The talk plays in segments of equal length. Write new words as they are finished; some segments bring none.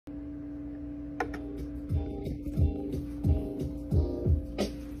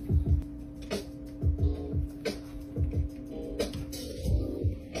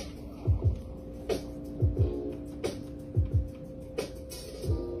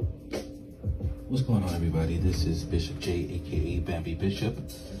What's going on, everybody? This is Bishop J, aka Bambi Bishop,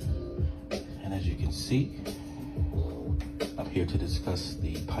 and as you can see, I'm here to discuss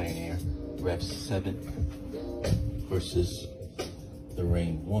the Pioneer Rev 7 versus the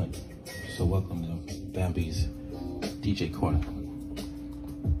Rane One. So welcome to Bambi's DJ Corner.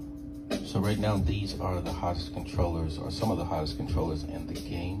 So right now, these are the hottest controllers, or some of the hottest controllers in the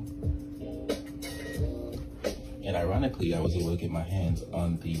game. And ironically, I was able to get my hands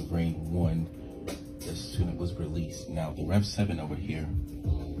on the Rane One as soon as it was released. Now, the Rev 7 over here,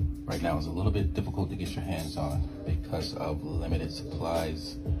 right now, is a little bit difficult to get your hands on because of limited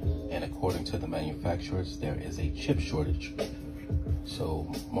supplies. And according to the manufacturers, there is a chip shortage. So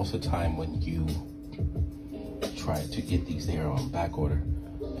most of the time when you try to get these, they are on back order.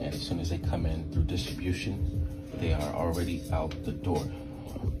 And as soon as they come in through distribution, they are already out the door.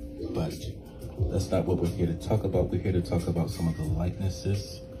 But that's not what we're here to talk about. We're here to talk about some of the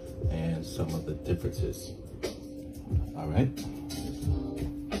likenesses and some of the differences. All right,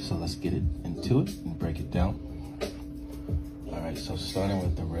 so let's get it into it and break it down. All right, so starting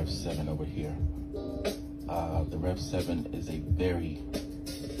with the Rev 7 over here. The Rev 7 is a very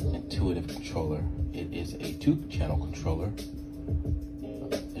intuitive controller. It is a 2-channel controller.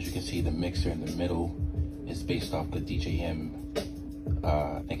 As you can see, the mixer in the middle is based off the DJM,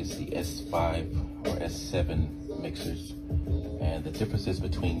 I think it's the S5 or S7 mixers. And the differences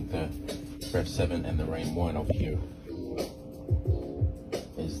between the Rev 7 and the Rane One over here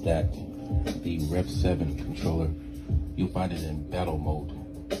is that the Rev 7 controller, you'll find it in battle mode,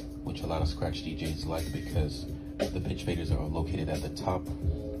 which a lot of scratch DJs like because the pitch faders are located at the top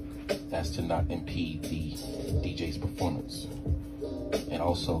as to not impede the DJ's performance. And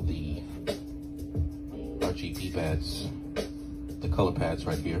also the RGB pads, the color pads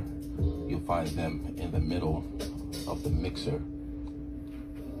right here, you'll find them in the middle of the mixer.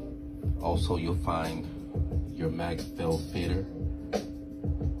 Also, you'll find your mag fill fader,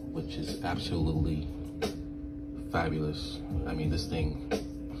 which is absolutely fabulous. I mean, this thing,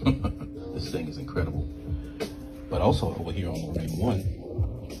 this thing is incredible. But also over here on the Rane One,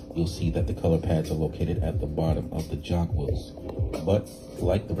 you'll see that the color pads are located at the bottom of the jog wheels. But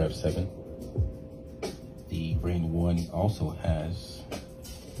like the Rev 7, the Rane One also has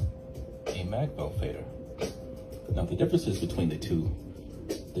a mag fill fader. Now the differences between the two,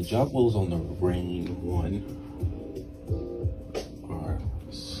 the jog wheels on the Rane One are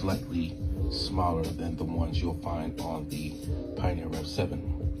slightly smaller than the ones you'll find on the Pioneer Rev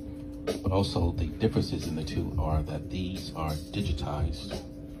 7. But also the differences in the two are that these are digitized,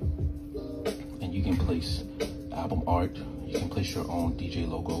 and you can place album art, you can place your own DJ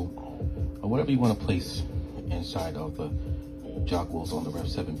logo, or whatever you want to place inside of the jog wheels on the Rev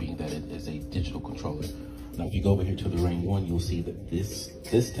 7, being that it is a digital controller. Now, if you go over here to the Rane One, you'll see that this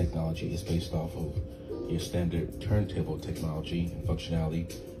technology is based off of your standard turntable technology and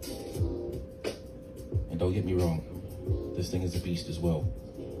functionality. And don't get me wrong, this thing is a beast as well.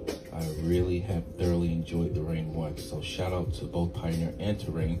 I really have thoroughly enjoyed the Rane One. So shout out to both Pioneer and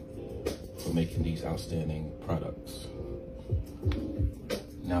to Rane for making these outstanding products.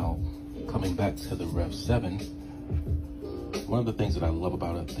 Now, coming back to the Rev 7, one of the things that I love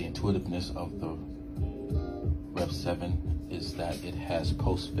about it, the intuitiveness of the Rev 7, is that it has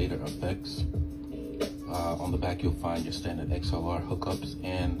post-fader effects. On the back, you'll find your standard XLR hookups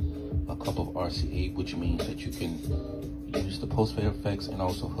and a couple of RCA, which means that you can use the post-fader effects and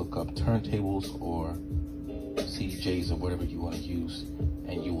also hook up turntables or CDJs or whatever you want to use,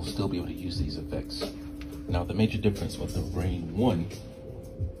 and you will still be able to use these effects. Now, the major difference with the Rane One,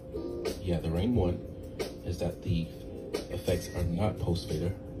 the Rane One, is that the effects are not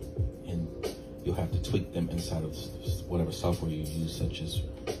post-fader, and you'll have to tweak them inside of whatever software you use, such as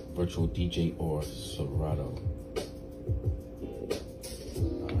Virtual DJ or Serato.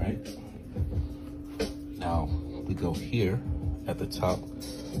 All right. Now we go here at the top.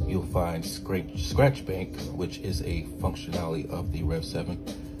 You'll find Scratch Bank, which is a functionality of the Rev 7,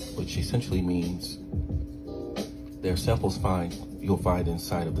 which essentially means there are samples you'll find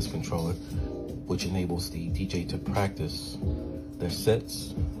inside of this controller, which enables the DJ to practice their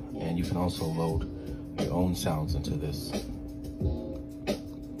sets, and you can also load your own sounds into this.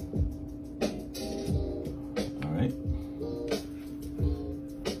 All right.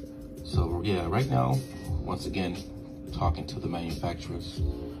 So yeah, right now, once again, talking to the manufacturers,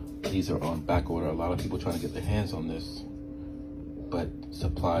 these are on back order. A lot of people trying to get their hands on this, but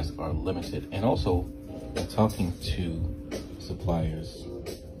supplies are limited. And also, in talking to suppliers,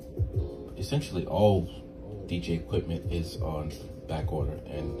 essentially all DJ equipment is on back order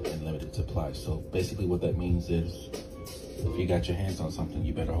and limited supply. So basically what that means is if you got your hands on something,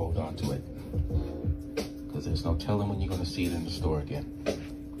 you better hold on to it, because there's no telling when you're going to see it in the store again.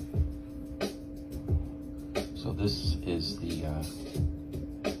 So this is the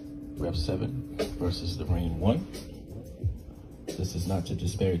Rev 7 versus the Rane One. This is not to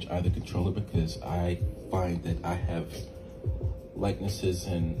disparage either controller, because I find that I have likenesses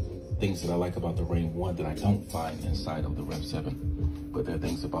and things that I like about the Rane One that I don't find inside of the Rev 7. But there are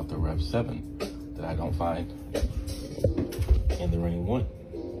things about the Rev 7 that I don't find in the Rane One.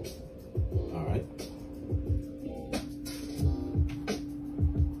 All right.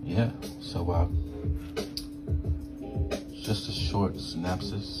 Yeah, so just a short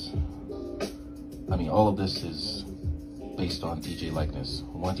synopsis. I mean, all of this is based on DJ likeness.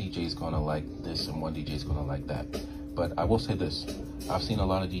 One DJ is gonna like this and one DJ is gonna like that. But I will say this, I've seen a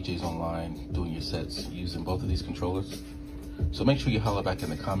lot of DJs online doing your sets using both of these controllers. So make sure you holler back in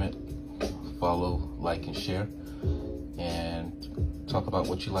the comment, follow, like, and share, and talk about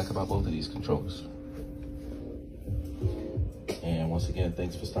what you like about both of these controllers. And once again,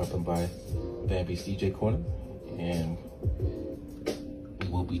 thanks for stopping by Bambi's DJ Corner, and we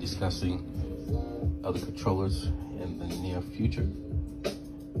will be discussing other controllers in the near future.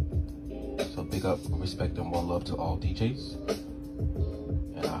 So big up, respect, and one love to all DJs,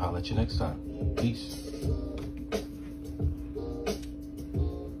 and I'll holler at you next time. Peace.